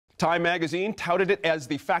Time magazine touted it as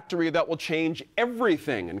the factory that will change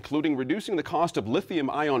everything, including reducing the cost of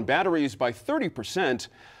lithium-ion batteries by 30%.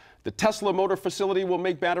 The Tesla motor facility will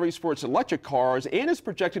make batteries for its electric cars and is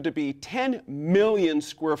projected to be 10 million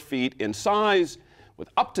square feet in size with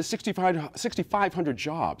up to 6,500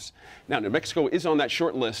 jobs. Now, New Mexico is on that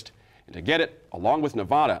short list. And to get it, along with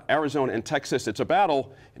Nevada, Arizona, and Texas, it's a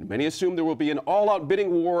battle, and many assume there will be an all-out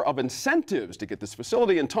bidding war of incentives to get this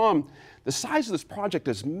facility. And Tom, the size of this project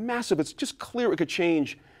is massive. It's just clear it could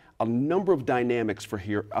change a number of dynamics for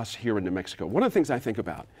us here in New Mexico. One of the things I think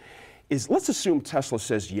about is, let's assume Tesla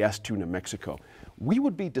says yes to New Mexico. We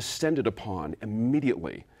would be descended upon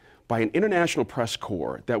immediately by an international press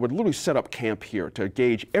corps that would literally set up camp here to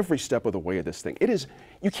gauge every step of the way of this thing. It is,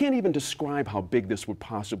 you can't even describe how big this would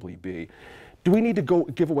possibly be. Do we need to go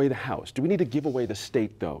give away the House? Do we need to give away the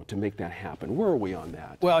state, though, to make that happen? Where are we on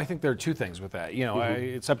that? Well, I think there are two things with that. You know,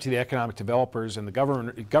 it's up to the economic developers and the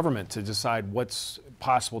government to decide what's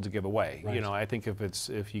possible to give away. Right. You know, I think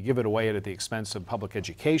if you give it away at the expense of public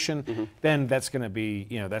education, then that's going to be,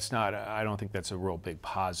 you know, that's not, I don't think that's a real big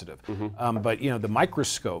positive. But, you know, the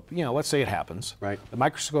microscope, you know, let's say it happens. Right. The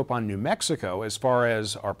microscope on New Mexico, as far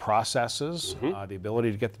as our processes, the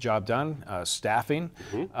ability to get the job done, staffing,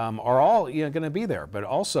 are all, you know, going to be there. But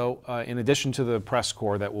also, in addition to the press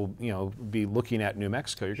corps that will, you know, be looking at New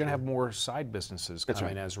Mexico, you're going to have more side businesses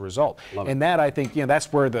coming as a result. And that, I think, you know,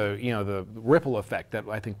 that's where the, you know, the ripple effect that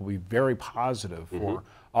I think will be very positive for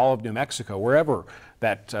all of New Mexico, wherever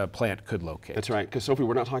that plant could locate. That's right, because Sophie,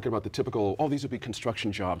 we're not talking about the typical, oh, these would be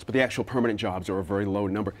construction jobs, but the actual permanent jobs are a very low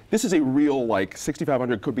number. This is a real, like,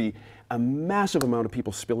 6,500 could be a massive amount of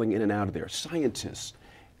people spilling in and out of there. Scientists,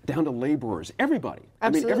 down to laborers, everybody.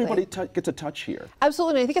 Absolutely. I mean, everybody gets a touch here.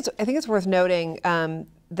 Absolutely. I think it's worth noting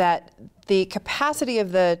that the capacity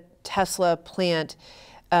of the Tesla plant,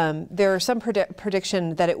 there are some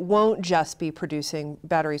prediction that it won't just be producing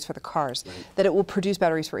batteries for the cars, that it will produce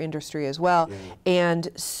batteries for industry as well, and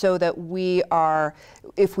so that we are,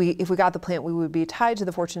 if we got the plant, we would be tied to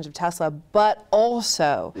the fortunes of Tesla, but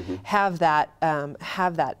also have that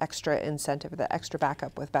extra incentive, that extra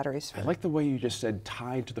backup with batteries. I like the way you just said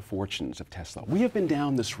tied to the fortunes of Tesla. We have been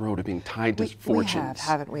down this road of being tied to fortunes. We have,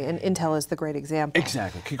 haven't we? And Intel is the great example.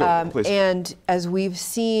 Exactly. Keep going, please. And as we've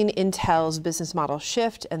seen Intel's business model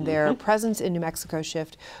shift and their presence in New Mexico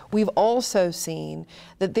shift, we've also seen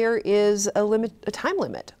that there is a time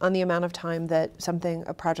limit on the amount of time that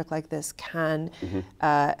a project like this can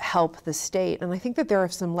help the state. And I think that there are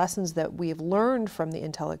some lessons that we have learned from the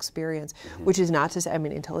Intel experience, which is not to say, I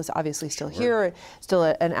mean, Intel is obviously still here, still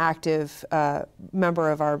an active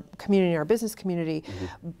member of our community, our business community,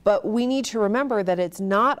 but we need to remember that it's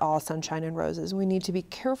not all sunshine and roses. We need to be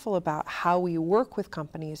careful about how we work with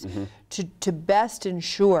companies to best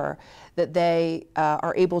ensure that they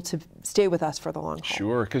are able to stay with us for the long haul.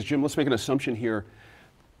 Sure, because Jim, let's make an assumption here.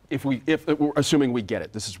 If we're assuming we get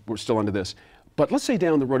it, we're still under this. But let's say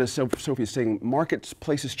down the road, as Sophie is saying,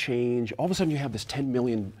 places change. All of a sudden, you have this 10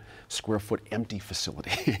 million square foot empty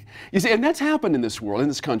facility. You see, and that's happened in this world, in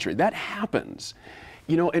this country. That happens.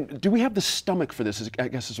 You know, and do we have the stomach for this, I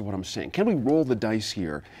guess is what I'm saying. Can we roll the dice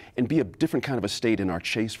here and be a different kind of a state in our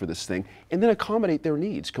chase for this thing and then accommodate their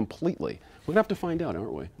needs completely? We're going to have to find out,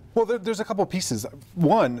 aren't we? Well, there's a couple of pieces.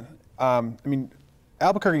 One, I mean,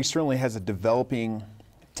 Albuquerque certainly has a developing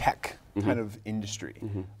tech kind of industry.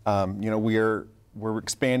 You know, we're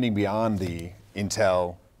expanding beyond the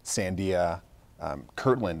Intel, Sandia,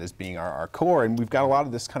 Kirtland as being our core, and we've got a lot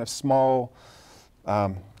of this kind of small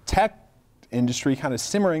tech industry kind of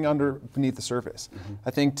simmering beneath the surface.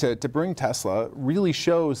 I think to bring Tesla really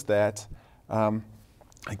shows that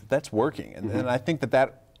that's working, and I think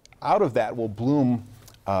that out of that will bloom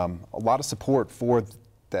a lot of support for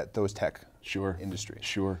those tech industries.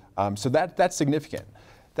 So that's significant.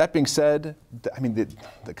 That being said, I mean,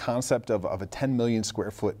 the concept of a 10 million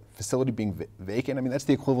square foot facility being vacant, I mean, that's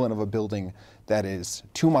the equivalent of a building that is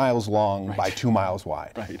 2 miles long by 2 miles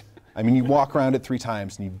wide. I mean, you walk around it 3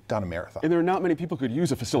 times and you've done a marathon. And there are not many people who could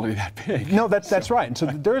use a facility that big. No, that's right. And so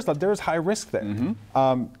there's high risk there.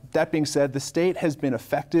 That being said, the state has been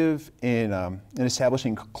effective in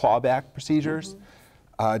establishing clawback procedures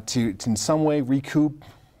to in some way recoup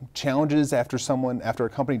challenges after a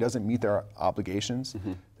company doesn't meet their obligations.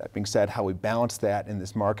 That being said, how we balance that in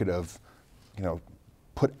this market of, you know,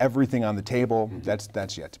 put everything on the table,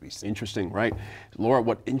 that's yet to be seen. Interesting, right? Laura,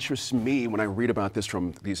 what interests me when I read about this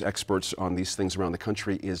from these experts on these things around the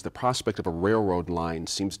country is the prospect of a railroad line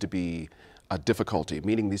seems to be a difficulty,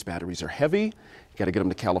 meaning these batteries are heavy. You got to get them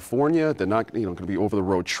to California. They're not, going to be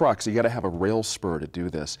over-the-road trucks. So you got to have a rail spur to do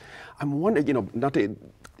this. I'm wondering,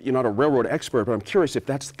 you're not a railroad expert, but I'm curious if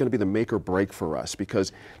that's going to be the make or break for us,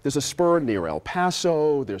 because there's a spur near El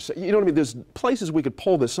Paso. There's, there's places we could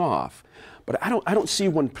pull this off, but I don't see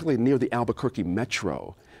one particularly near the Albuquerque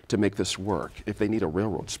metro to make this work if they need a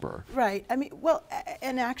railroad spur. Right. I mean, well,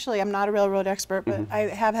 and actually, I'm not a railroad expert, but I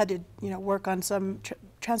have had to, work on some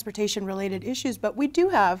transportation-related issues. But we do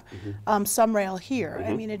have some rail here.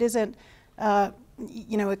 I mean, it isn't.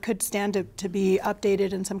 It could stand to be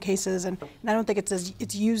updated in some cases, and I don't think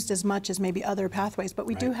it's used as much as maybe other pathways. But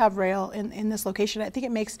we do have rail in this location. I think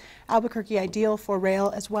it makes Albuquerque ideal for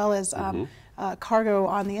rail as well as cargo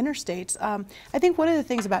on the interstates. I think one of the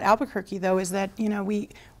things about Albuquerque, though, is that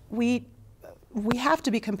we have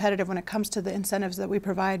to be competitive when it comes to the incentives that we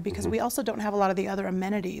provide, because we also don't have a lot of the other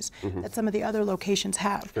amenities that some of the other locations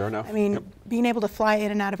have. Fair enough. I mean, being able to fly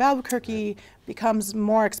in and out of Albuquerque becomes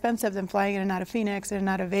more expensive than flying in and out of Phoenix, in and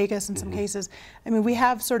out of Vegas in some cases. I mean, we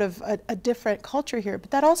have sort of a different culture here,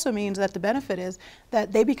 but that also means that the benefit is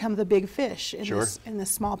that they become the big fish in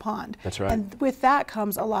this small pond. That's right. And with that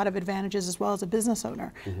comes a lot of advantages as well as a business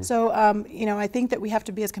owner. So, I think that we have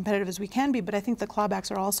to be as competitive as we can be, but I think the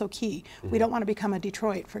clawbacks are also key. We don't want to become a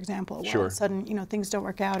Detroit, for example, where all of a sudden, things don't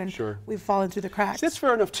work out and we've fallen through the cracks. That's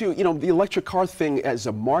fair enough too. The electric car thing as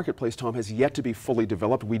a marketplace, Tom, has yet to be fully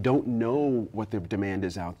developed. We don't know what the demand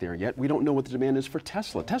is out there yet. We don't know what the demand is for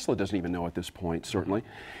Tesla. Tesla doesn't even know at this point, certainly.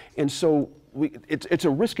 And so it's a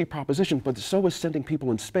risky proposition, but so is sending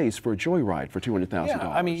people in space for a joyride for $200,000. Yeah,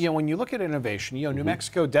 I mean, when you look at innovation, New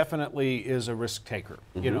Mexico definitely is a risk taker.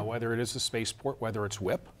 Whether it is a spaceport, whether it's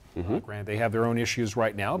WIP. Granted, they have their own issues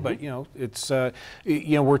right now, but it's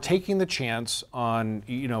we're taking the chance on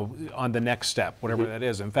on the next step, whatever that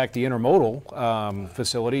is. In fact, the intermodal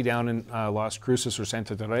facility down in Las Cruces or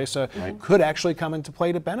Santa Teresa could actually come into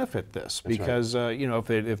play to benefit this, because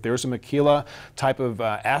if there's a maquila type of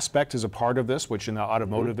aspect as a part of this, which in the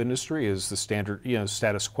automotive industry is the standard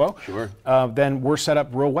status quo, then we're set up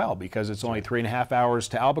real well, because it's only 3.5 hours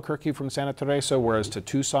to Albuquerque from Santa Teresa, whereas to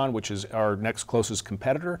Tucson, which is our next closest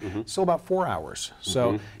competitor, still about 4 hours.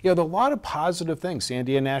 So, there are a lot of positive things.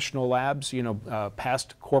 Sandia National Labs,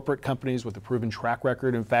 past corporate companies with a proven track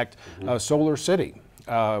record. In fact, Solar City,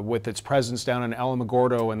 with its presence down in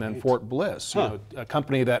Alamogordo and then Fort Bliss, a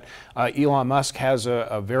company that Elon Musk has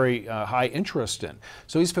a very high interest in.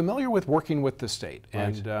 So he's familiar with working with the state.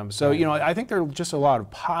 And I think there are just a lot of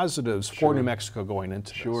positives for New Mexico going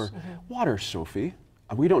into this. Water, Sophie.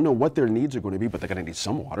 We don't know what their needs are going to be, but they're going to need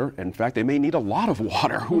some water. In fact, they may need a lot of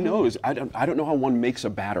water. Who knows? I don't know how one makes a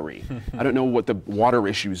battery. I don't know what the water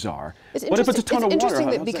issues are. What if it's a ton of water? It's interesting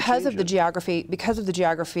that because of the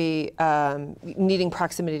geography, needing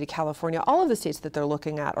proximity to California, all of the states that they're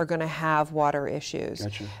looking at are going to have water issues.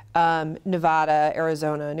 Gotcha. Nevada,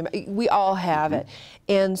 Arizona, we all have it,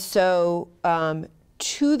 and so.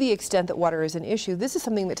 To the extent that water is an issue, this is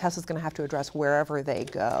something that Tesla's going to have to address wherever they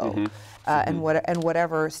go, and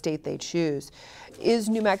whatever state they choose. Is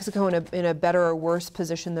New Mexico in a better or worse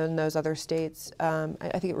position than those other states? I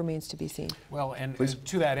think it remains to be seen. Well, and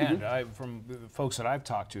to that end, from the folks that I've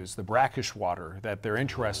talked to, it's the brackish water that they're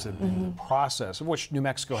interested in the process, of which New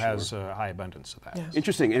Mexico has a high abundance of that. Yes.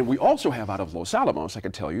 Interesting, and we also have out of Los Alamos, I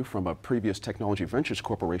can tell you from a previous Technology Ventures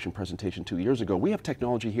Corporation presentation 2 years ago, we have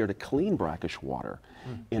technology here to clean brackish water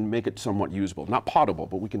and make it somewhat usable. Not potable,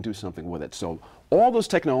 but we can do something with it. So all those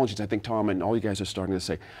technologies, I think Tom and all you guys are starting to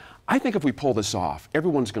say, I think if we pull this off,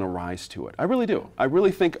 everyone's going to rise to it. I really do. I really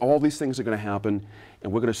think all these things are going to happen,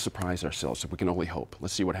 and we're going to surprise ourselves, if we can only hope.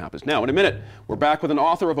 Let's see what happens. Now, in a minute, we're back with an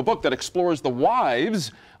author of a book that explores the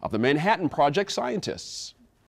wives of the Manhattan Project scientists.